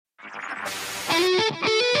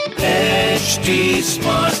HT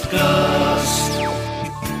Smartcast.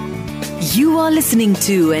 You are listening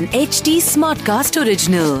to an HT Smartcast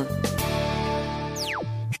original.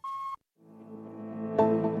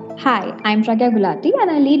 Hi, I'm Pragya Gulati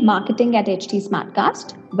and I lead marketing at HT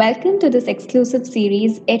Smartcast. Welcome to this exclusive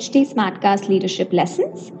series, HT Smartcast Leadership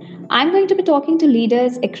Lessons. I'm going to be talking to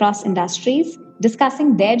leaders across industries,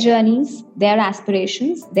 discussing their journeys, their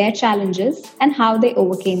aspirations, their challenges, and how they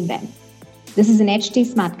overcame them. This is an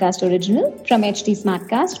HT Smartcast original from HT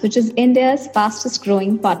Smartcast, which is India's fastest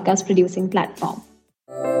growing podcast producing platform.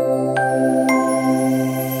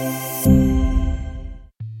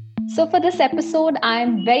 So for this episode,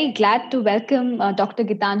 I'm very glad to welcome Dr.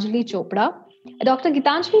 Gitanjali Chopra. Dr.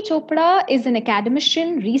 Gitanjali Chopra is an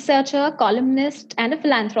academician, researcher, columnist, and a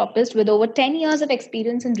philanthropist with over 10 years of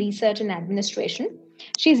experience in research and administration.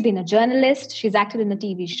 She's been a journalist, she's acted in a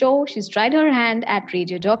TV show, she's tried her hand at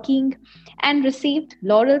radio jockeying, and received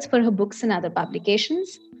laurels for her books and other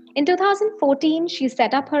publications. In 2014, she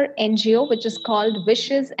set up her NGO, which is called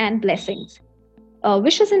Wishes and Blessings.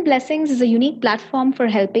 Wishes and Blessings is a unique platform for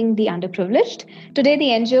helping the underprivileged. Today, the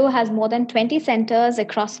NGO has more than 20 centers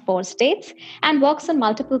across 4 states and works on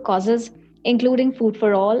multiple causes, including food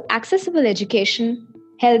for all, accessible education,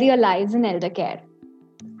 healthier lives, and elder care.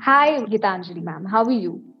 Hi, Gitanjali ma'am. How are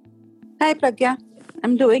you? Hi, Pragya.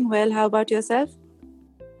 I'm doing well. How about yourself?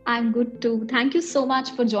 I'm good too. Thank you so much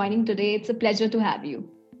for joining today. It's a pleasure to have you.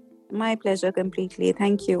 My pleasure completely.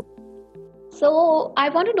 Thank you. So I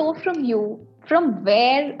want to know from you, from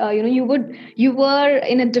where you were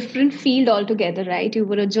in a different field altogether, right? You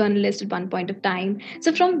were a journalist at one point of time.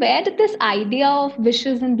 So from where did this idea of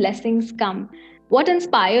Wishes and Blessings come? What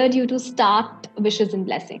inspired you to start Wishes and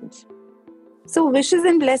Blessings? So Wishes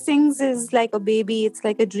and Blessings is like a baby. It's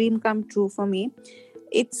like a dream come true for me.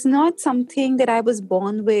 It's not something that I was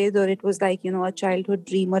born with, or it was like, a childhood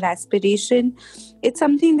dream or aspiration. It's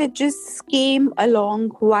something that just came along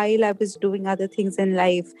while I was doing other things in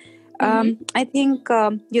life. I think,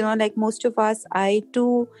 like most of us, I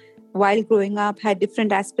too, while growing up, had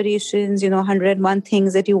different aspirations, 101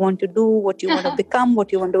 things that you want to do, what you want to become,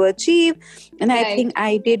 what you want to achieve. And I think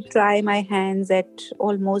I did try my hands at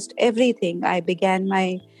almost everything. I began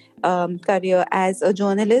my career as a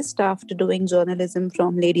journalist after doing journalism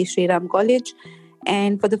from Lady Shri Ram College.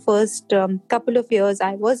 And for the first couple of years,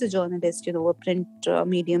 I was a journalist, a print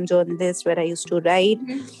medium journalist where I used to write.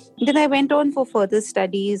 Then I went on for further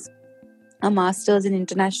studies, a master's in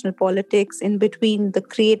international politics. In between, the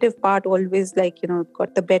creative part always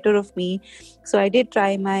got the better of me. So I did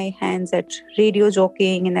try my hands at radio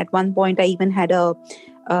jockeying. And at one point, I even had a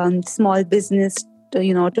small business,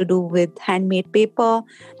 to do with handmade paper.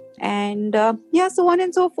 And so on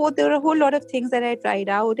and so forth. There were a whole lot of things that I tried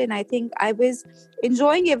out. And I think I was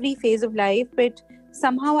enjoying every phase of life, but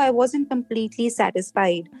somehow I wasn't completely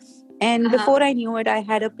satisfied. And before I knew it, I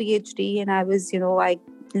had a PhD and I was, I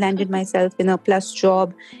landed myself in a plus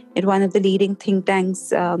job at one of the leading think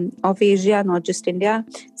tanks of Asia, not just India,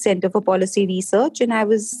 Center for Policy Research. And I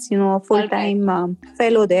was, a full-time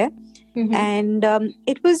fellow there. And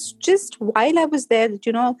it was just while I was there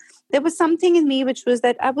that, there was something in me which was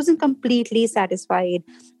that I wasn't completely satisfied.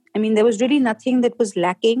 I mean, there was really nothing that was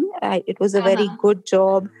lacking. It was a very good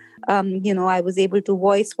job. I was able to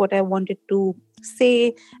voice what I wanted to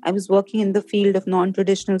say. I was working in the field of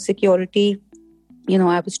non-traditional security.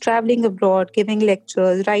 I was traveling abroad, giving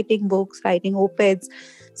lectures, writing books, writing op-eds,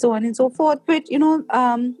 so on and so forth. But,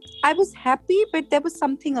 I was happy, but there was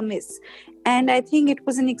something amiss. And I think it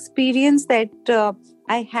was an experience that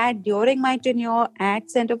I had during my tenure at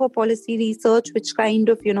Center for Policy Research, which kind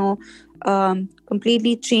of,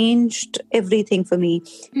 completely changed everything for me.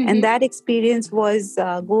 And that experience was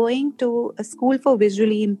going to a school for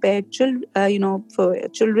visually impaired for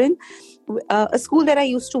children, a school that I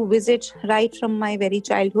used to visit right from my very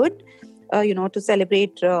childhood, to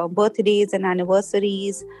celebrate birthdays and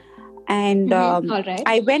anniversaries. And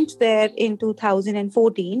I went there in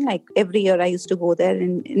 2014, like every year I used to go there.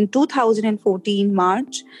 In 2014,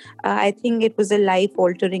 March, I think it was a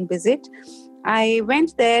life-altering visit. I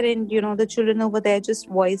went there and, the children over there just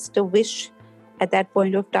voiced a wish at that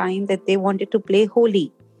point of time that they wanted to play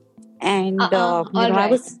Holi. And, I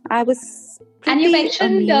was and you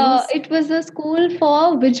mentioned it was a school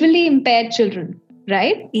for visually impaired children,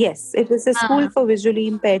 right? Yes, it was a school for visually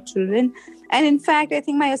impaired children. And in fact, I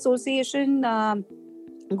think my association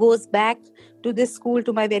goes back to this school,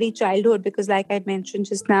 to my very childhood, because like I mentioned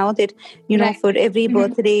just now that, for every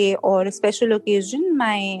birthday or a special occasion,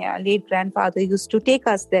 my late grandfather used to take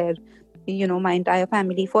us there, my entire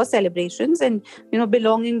family, for celebrations. And,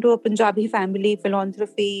 belonging to a Punjabi family,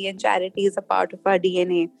 philanthropy and charity is a part of our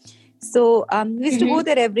DNA. So we used to go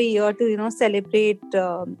there every year to celebrate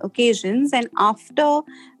occasions. And after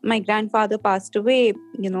my grandfather passed away,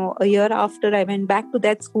 a year after, I went back to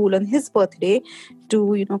that school on his birthday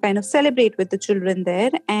to kind of celebrate with the children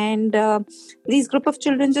there. And these group of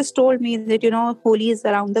children just told me that Holi is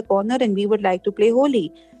around the corner and we would like to play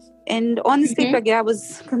Holi. And honestly, Pragya, I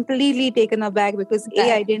was completely taken aback because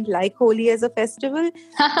A, I didn't like Holi as a festival.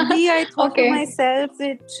 B, I thought to myself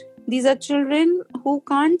that these are children who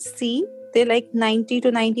can't see. They're like 90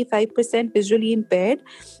 to 95% visually impaired.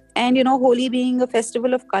 And, Holi being a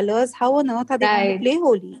festival of colors, how on earth are they going to play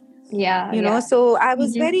Holi? So I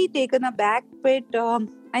was very taken aback. But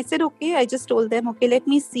I said, okay, I just told them, okay, let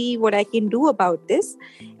me see what I can do about this.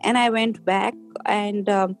 And I went back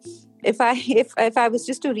and... If I was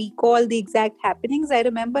just to recall the exact happenings, I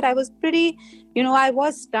remember I was pretty, I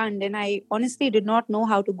was stunned and I honestly did not know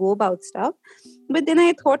how to go about stuff. But then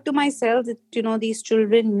I thought to myself that, these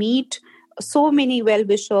children meet so many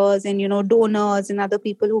well-wishers and, donors and other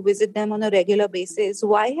people who visit them on a regular basis.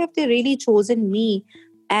 Why have they really chosen me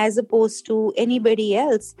as opposed to anybody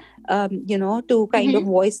else, to kind of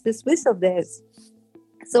voice this wish of theirs?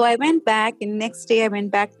 So I went back, and next day I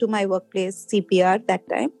went back to my workplace, CPR that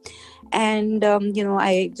time. And,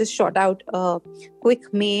 I just shot out a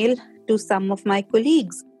quick mail to some of my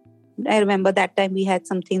colleagues. I remember that time we had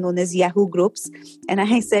something known as Yahoo groups. And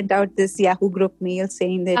I sent out this Yahoo group mail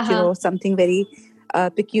saying that, something very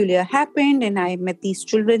peculiar happened. And I met these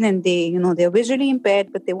children and they, they're visually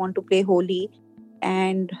impaired, but they want to play Holi.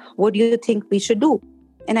 And what do you think we should do?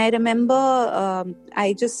 And I remember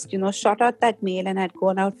I just, shot out that mail and I'd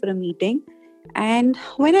gone out for a meeting. And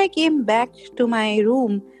when I came back to my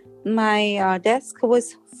room, my desk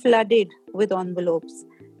was flooded with envelopes.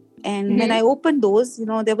 And when I opened those,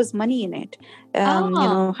 there was money in it.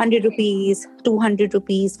 100 rupees, 200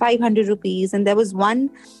 rupees, 500 rupees. And there was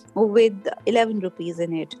one with 11 rupees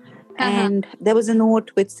in it. And there was a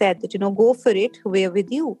note which said that, go for it, we're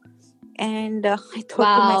with you. And I thought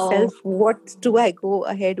to myself, what do I go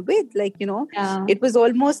ahead with? It was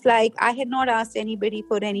almost like I had not asked anybody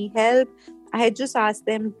for any help. I had just asked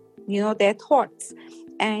them, their thoughts.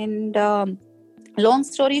 And long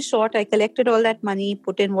story short, I collected all that money,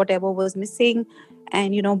 put in whatever was missing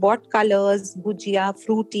and, bought colors, bhujia,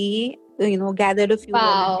 fruity, gathered a few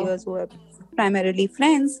volunteers who were primarily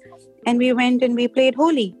friends. And we went and we played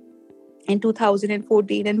Holi in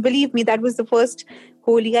 2014. And believe me, that was the first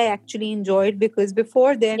Holi I actually enjoyed, because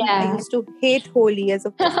before then I used to hate Holi as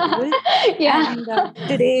a festival. And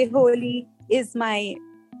today Holi is my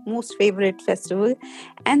most favorite festival.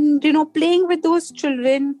 And, playing with those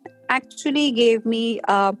children actually gave me,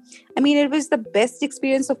 it was the best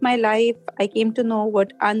experience of my life. I came to know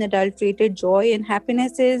what unadulterated joy and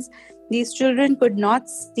happiness is. These children could not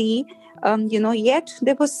see, yet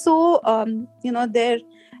they were so, their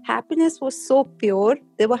happiness was so pure.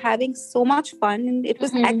 They were having so much fun. And it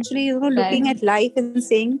was actually, looking at life and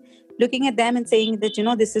looking at them and saying that,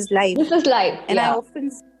 this is life. This is life. And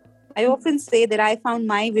I often say that I found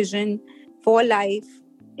my vision for life,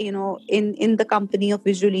 in the company of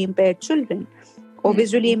visually impaired children, or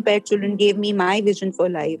visually impaired children gave me my vision for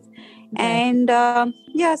life. And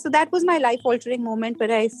so that was my life altering moment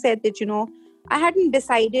where I said that, I hadn't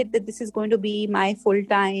decided that this is going to be my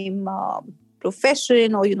full-time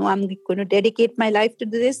profession, or, I'm going to dedicate my life to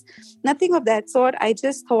this. Nothing of that sort. I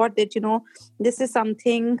just thought that, this is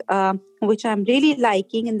something which I'm really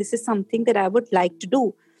liking, and this is something that I would like to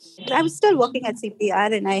do. I was still working at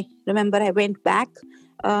CPR, and I remember I went back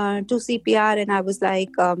to CPR, and I was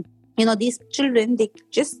like, these children, they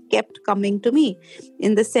just kept coming to me,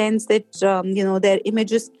 in the sense that, their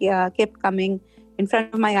images kept coming in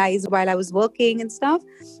front of my eyes while I was working and stuff.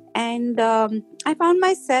 And I found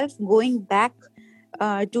myself going back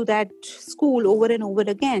to that school over and over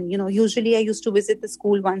again. Usually I used to visit the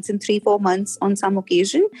school once in 3-4 months on some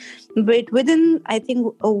occasion. But within, I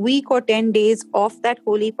think, a week or 10 days of that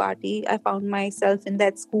Holi party, I found myself in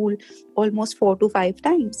that school almost 4 to 5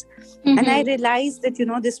 times. And I realized that,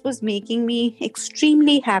 this was making me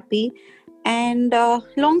extremely happy. And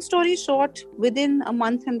long story short, within a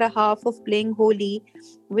month and a half of playing Holi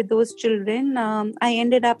with those children, I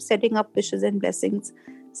ended up setting up Wishes and Blessings.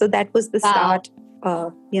 So that was the start,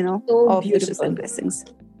 so of beautiful. Wishes and Blessings.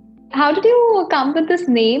 How did you come with this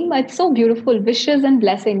name? It's so beautiful, Wishes and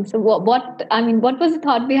Blessings. So what was the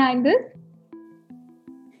thought behind this?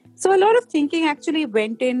 So a lot of thinking actually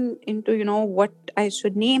went into, what I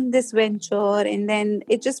should name this venture. And then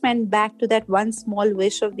it just went back to that one small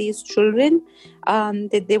wish of these children,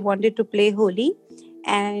 that they wanted to play Holi.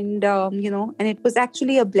 And and it was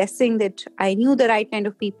actually a blessing that I knew the right kind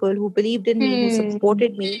of people who believed in me, who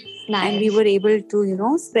supported me, and we Nice. were able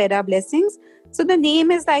to spread our blessings. So the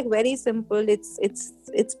name is like very simple.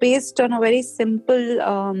 It's based on a very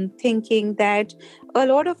simple thinking that a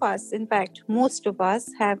lot of us, in fact most of us,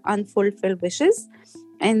 have unfulfilled wishes,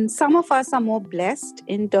 and some of us are more blessed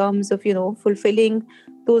in terms of fulfilling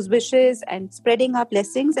those wishes and spreading our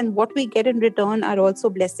blessings, and what we get in return are also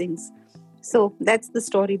blessings. So that's the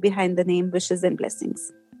story behind the name Wishes and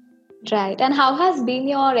Blessings. Right. And how has been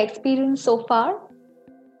your experience so far?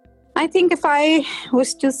 I think if I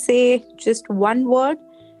was to say just one word,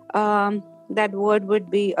 that word would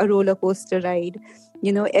be a roller coaster ride.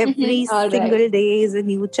 Every All single right. day is a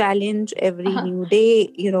new challenge. Every new day,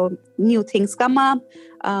 new things come up.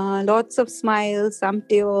 Lots of smiles, some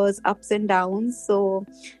tears, ups and downs. So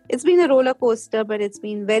it's been a roller coaster, but it's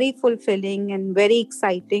been very fulfilling and very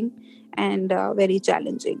exciting and very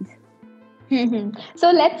challenging.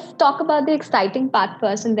 So let's talk about the exciting part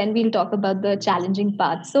first, and then we'll talk about the challenging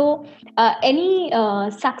part. So, any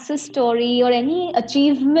success story or any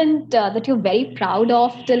achievement that you're very proud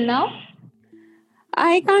of till now?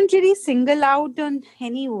 I can't really single out on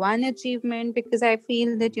any one achievement, because I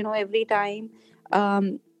feel that, every time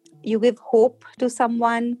you give hope to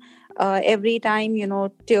someone, every time,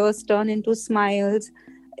 tears turn into smiles,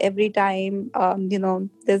 every time,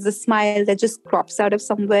 there's a smile that just crops out of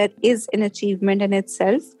somewhere is an achievement in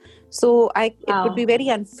itself. So it would be very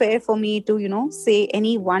unfair for me to, say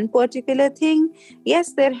any one particular thing.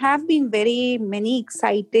 Yes, there have been very many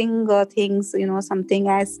exciting things, something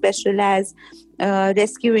as special as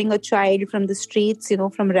rescuing a child from the streets,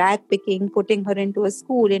 from rag picking, putting her into a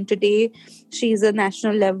school. And today she's a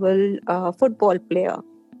national level football player.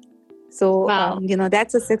 So,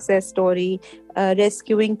 that's a success story.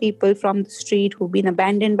 Rescuing people from the street who've been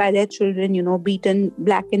abandoned by their children, beaten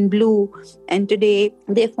black and blue. And today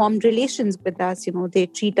they formed relations with us. They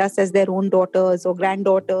treat us as their own daughters or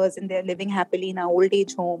granddaughters, and they're living happily in our old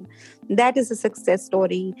age home. That is a success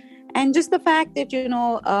story. And just the fact that,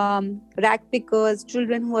 rag pickers,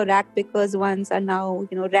 children who were rag pickers once are now,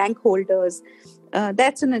 rank holders.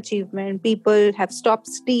 That's an achievement. People have stopped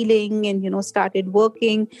stealing and, started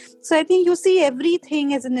working. So I think you see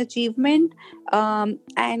everything as an achievement.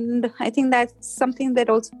 And I think that's something that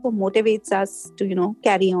also motivates us to,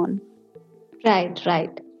 carry on.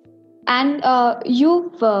 Right. And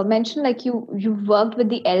you've mentioned like you've worked with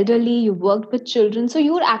the elderly, you worked with children. So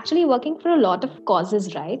you're actually working for a lot of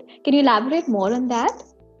causes, right? Can you elaborate more on that?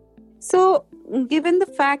 So, given the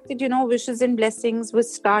fact that, Wishes and Blessings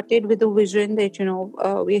was started with a vision that,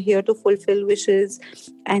 we're here to fulfill wishes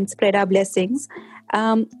and spread our blessings.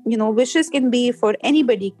 Wishes can be for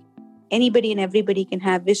anybody. Anybody and everybody can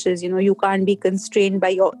have wishes. You can't be constrained by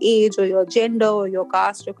your age or your gender or your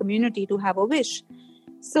caste or community to have a wish.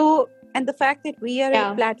 So, and the fact that we are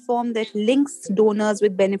a platform that links donors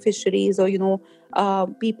with beneficiaries, or,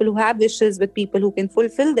 people who have wishes with people who can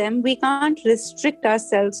fulfill them, we can't restrict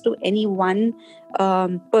ourselves to any one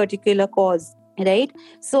particular cause, right?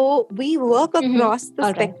 So we work across the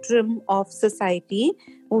spectrum of society,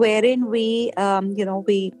 wherein we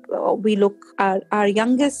look our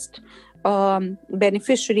youngest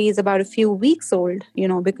beneficiary is about a few weeks old,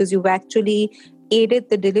 because you've actually aided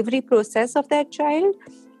the delivery process of that child.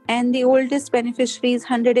 And the oldest beneficiary is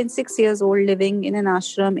 106 years old, living in an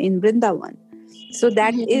ashram in Vrindavan. So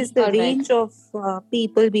that is the range of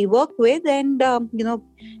people we work with. And,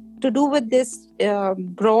 to do with this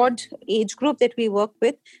broad age group that we work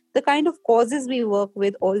with, the kind of causes we work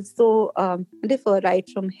with also differ, right?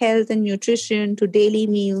 From health and nutrition to daily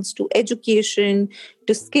meals to education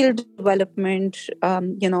to skill development,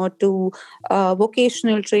 to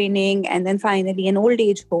vocational training, and then finally an old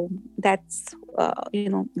age home. That's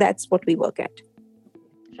what we work at.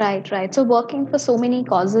 Right. So working for so many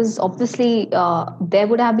causes, obviously, there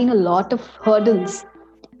would have been a lot of hurdles.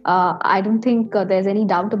 I don't think there's any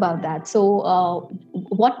doubt about that. So,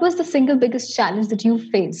 what was the single biggest challenge that you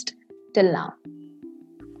faced till now?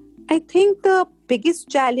 I think the biggest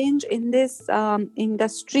challenge in this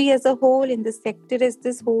industry as a whole, in the sector as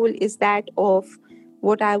this whole, is that of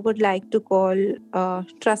what I would like to call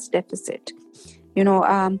trust deficit.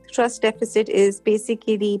 Trust deficit is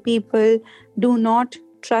basically people do not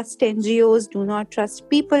trust NGOs, do not trust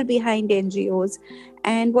people behind NGOs.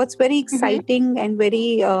 And what's very exciting and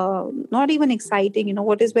very, not even exciting,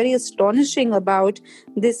 what is very astonishing about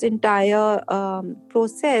this entire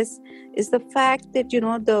process is the fact that,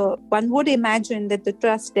 one would imagine that the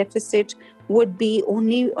trust deficit would be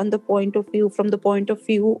only from the point of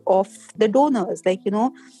view of the donors. Like,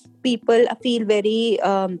 people feel very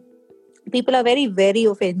people are very wary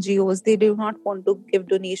of NGOs. They do not want to give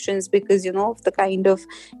donations because, of the kind of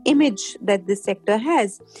image that this sector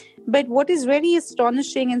has. But what is really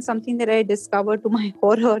astonishing and something that I discovered to my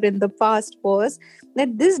horror in the past was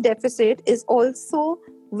that this deficit is also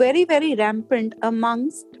very, very rampant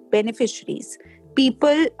amongst beneficiaries.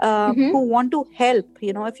 People who want to help,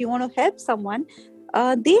 if you want to help someone,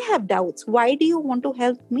 they have doubts. Why do you want to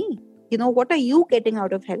help me? What are you getting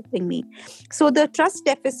out of helping me? So the trust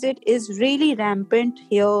deficit is really rampant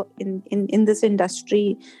here in this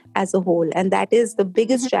industry as a whole. And that is the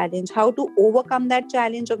biggest challenge, how to overcome that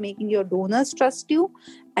challenge of making your donors trust you.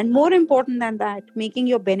 And more important than that, making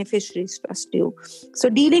your beneficiaries trust you. So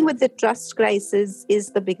dealing with the trust crisis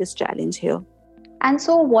is the biggest challenge here. And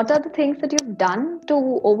so what are the things that you've done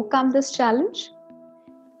to overcome this challenge?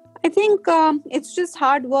 I think it's just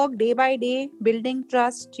hard work day by day, building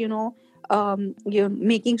trust, you're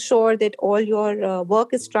making sure that all your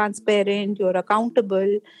work is transparent, you're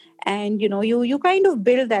accountable, and, you kind of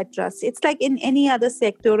build that trust. It's like in any other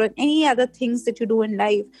sector or any other things that you do in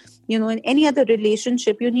life, in any other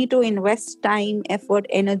relationship, you need to invest time, effort,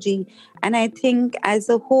 energy. And I think as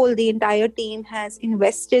a whole, the entire team has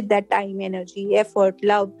invested that time, energy, effort,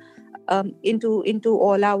 love, into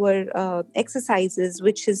all our exercises,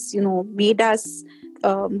 which has made us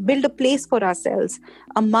build a place for ourselves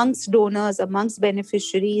amongst donors, amongst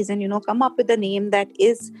beneficiaries, and come up with a name that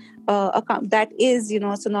is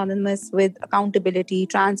synonymous with accountability,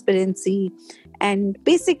 transparency, and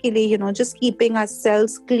basically just keeping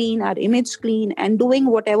ourselves clean, our image clean, and doing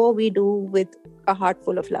whatever we do with a heart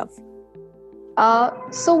full of love.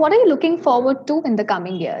 So what are you looking forward to in the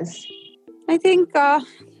coming years? I think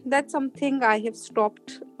that's something I have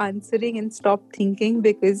stopped answering and stopped thinking,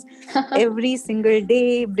 because every single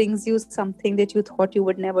day brings you something that you thought you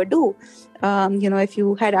would never do. If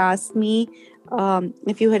you had asked me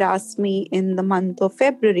in the month of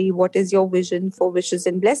February, what is your vision for Wishes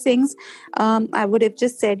and Blessings? I would have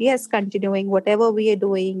just said, yes, continuing whatever we are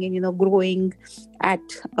doing and, growing at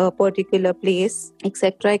a particular place,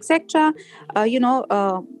 etc., etc.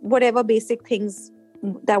 Whatever basic things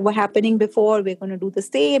that were happening before, we're going to do the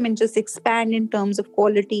same and just expand in terms of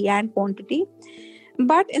quality and quantity.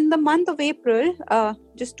 But in the month of April,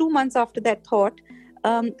 just 2 months after that thought,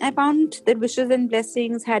 I found that Wishes and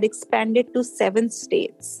Blessings had expanded to 7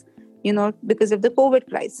 states, because of the COVID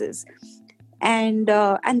crisis. And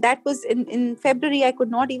that was in February. I could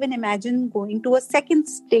not even imagine going to a second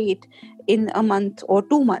state in a month or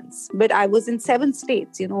 2 months. But I was in 7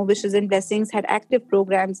 states. Wishes and Blessings had active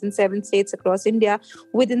programs in 7 states across India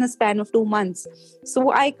within a span of 2 months.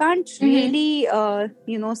 So I can't really,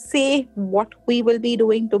 say what we will be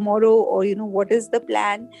doing tomorrow or, what is the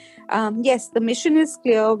plan. Yes, the mission is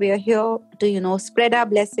clear. We are here to, spread our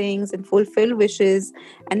blessings and fulfill wishes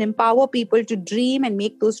and empower people to dream and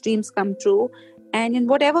make those dreams come true. And in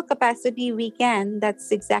whatever capacity we can,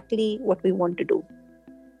 that's exactly what we want to do.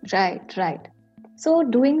 Right. So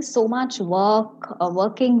doing so much work,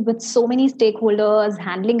 working with so many stakeholders,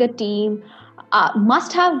 handling a team,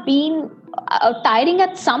 must have been tiring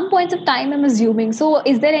at some points of time, I'm assuming. So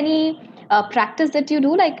is there any practice that you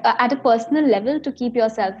do, like at a personal level, to keep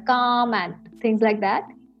yourself calm and things like that?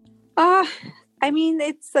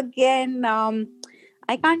 It's again,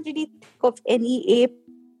 I can't really think of any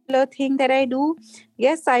thing that I do.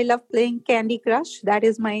 Yes, I love playing Candy Crush. That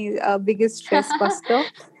is my biggest stress buster.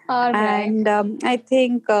 All right. And I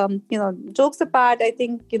think, jokes apart, I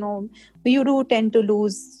think, you do tend to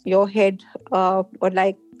lose your head, or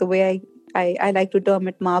like the way I like to term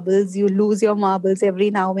it, marbles. You lose your marbles every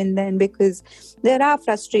now and then, because there are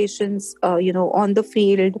frustrations, on the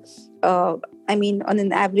field. On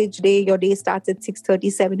an average day, your day starts at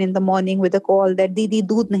 6:37 in the morning with a call that Didi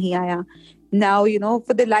doodh nahi aaya. Now,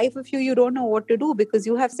 for the life of you, you don't know what to do, because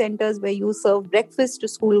you have centers where you serve breakfast to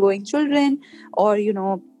school-going children, or,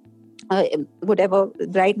 whatever.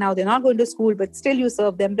 Right now, they're not going to school, but still you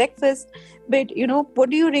serve them breakfast. But, what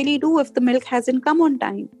do you really do if the milk hasn't come on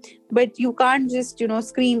time? But you can't just,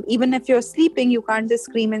 scream. Even if you're sleeping, you can't just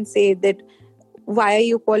scream and say that, why are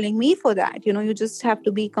you calling me for that? You just have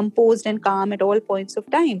to be composed and calm at all points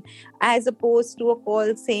of time, as opposed to a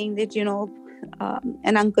call saying that,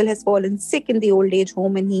 an uncle has fallen sick in the old age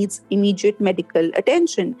home and needs immediate medical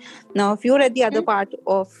attention. Now, if you're at the other part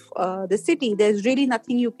of the city, there's really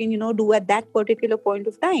nothing you can, do at that particular point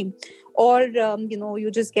of time. Or,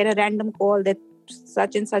 you just get a random call that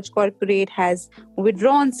such and such corporate has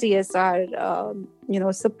withdrawn CSR,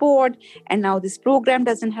 support, and now this program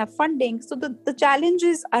doesn't have funding. So the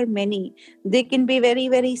challenges are many. They can be very,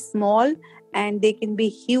 very small, and they can be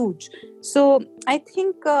huge. So I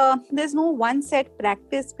think there's no one set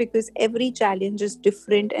practice, because every challenge is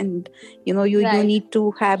different, and you need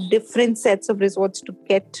to have different sets of resorts to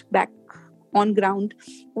get back on ground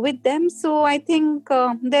with them. So I think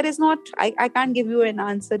there is not, I can't give you an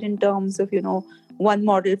answer in terms of, one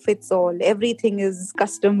model fits all. Everything is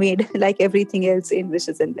custom made like everything else in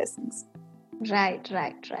Wishes and Blessings. Right.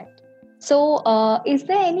 So is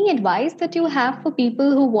there any advice that you have for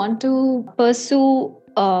people who want to pursue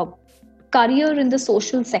a career in the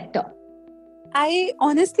social sector? I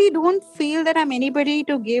honestly don't feel that I'm anybody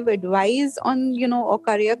to give advice on, or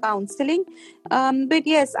career counseling. But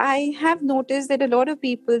yes, I have noticed that a lot of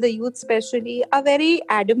people, the youth especially, are very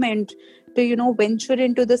adamant to, venture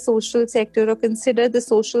into the social sector or consider the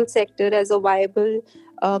social sector as a viable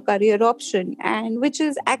career option, and which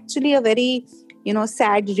is actually a very,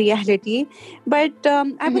 sad reality. But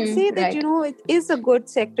I would say that, it is a good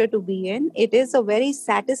sector to be in. It is a very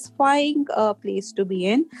satisfying place to be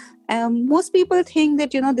in. Most people think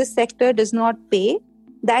that, this sector does not pay.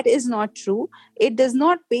 That is not true. It does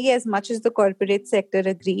not pay as much as the corporate sector,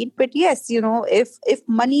 agreed. But yes, if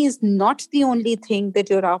money is not the only thing that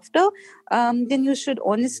you're after, then you should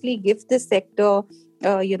honestly give this sector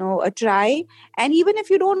a try. And even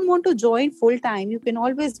if you don't want to join full time, you can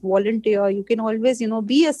always volunteer. You can always,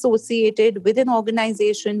 be associated with an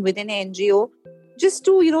organization, with an NGO, just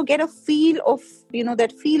to, get a feel of,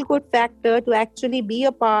 that feel good factor, to actually be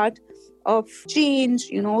a part of change,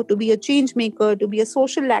 to be a change maker, to be a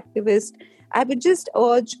social activist. I would just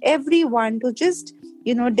urge everyone to just,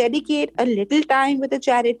 dedicate a little time with a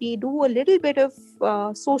charity, do a little bit of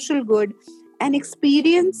social good, and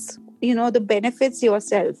experience, the benefits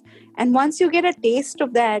yourself. And once you get a taste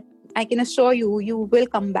of that, I can assure you, you will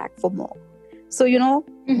come back for more. So,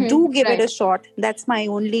 do give it a shot. That's my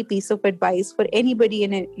only piece of advice for anybody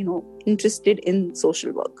interested in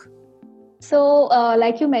social work. So,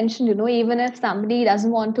 like you mentioned, even if somebody doesn't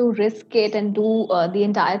want to risk it and do the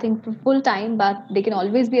entire thing for full time, but they can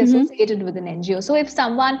always be associated with an NGO. So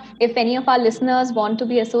if any of our listeners want to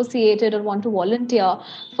be associated or want to volunteer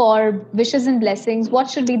for Wishes and Blessings, what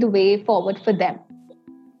should be the way forward for them?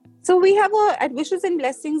 So we have at Wishes and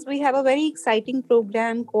Blessings, we have a very exciting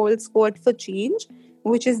program called Squad for Change,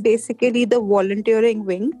 which is basically the volunteering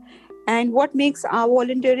wing. And what makes our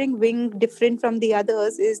volunteering wing different from the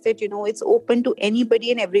others is that, it's open to anybody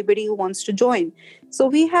and everybody who wants to join. So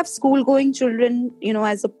we have school-going children,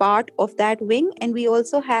 as a part of that wing. And we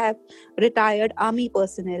also have retired army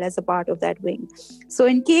personnel as a part of that wing. So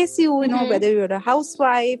in case whether you're a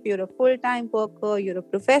housewife, you're a full-time worker, you're a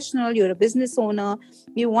professional, you're a business owner,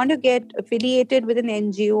 you want to get affiliated with an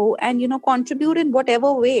NGO and, contribute in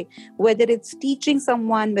whatever way, whether it's teaching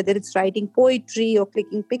someone, whether it's writing poetry or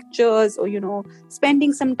clicking pictures, or,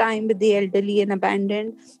 spending some time with the elderly and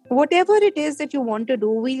abandoned, whatever it is that you want to do,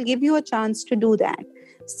 we'll give you a chance to do that.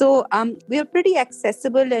 So we are pretty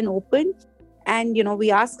accessible and open. And, we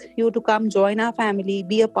ask you to come join our family,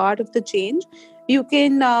 be a part of the change. You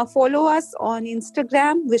can follow us on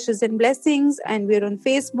Instagram, Wishes and Blessings, and we're on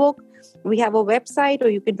Facebook. We have a website, or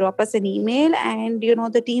you can drop us an email, and,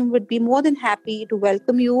 the team would be more than happy to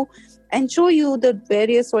welcome you and show you the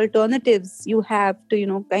various alternatives you have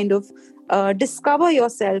to, kind of discover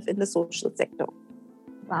yourself in the social sector.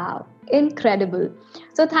 Wow, incredible.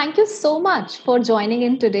 So thank you so much for joining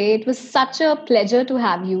in today. It was such a pleasure to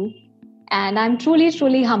have you. And I'm truly,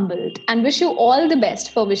 truly humbled and wish you all the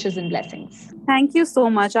best for Wishes and Blessings. Thank you so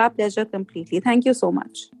much. Our pleasure completely. Thank you so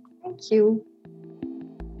much. Thank you.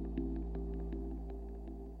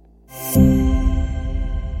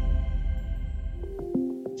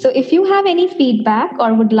 So if you have any feedback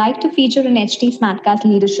or would like to feature in HT Smartcast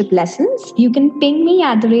Leadership Lessons, you can ping me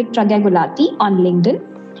at @Pragya Gulati on LinkedIn.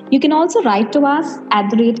 You can also write to us at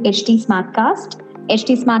 @HT Smartcast.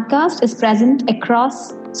 HT Smartcast is present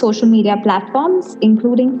across social media platforms,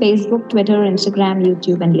 including Facebook, Twitter, Instagram,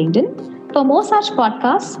 YouTube, and LinkedIn. For more such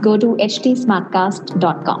podcasts, go to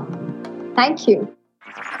htsmartcast.com. Thank you.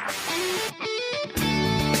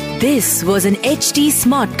 This was an HT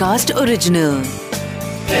Smartcast original.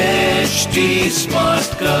 HT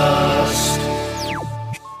Smartcast.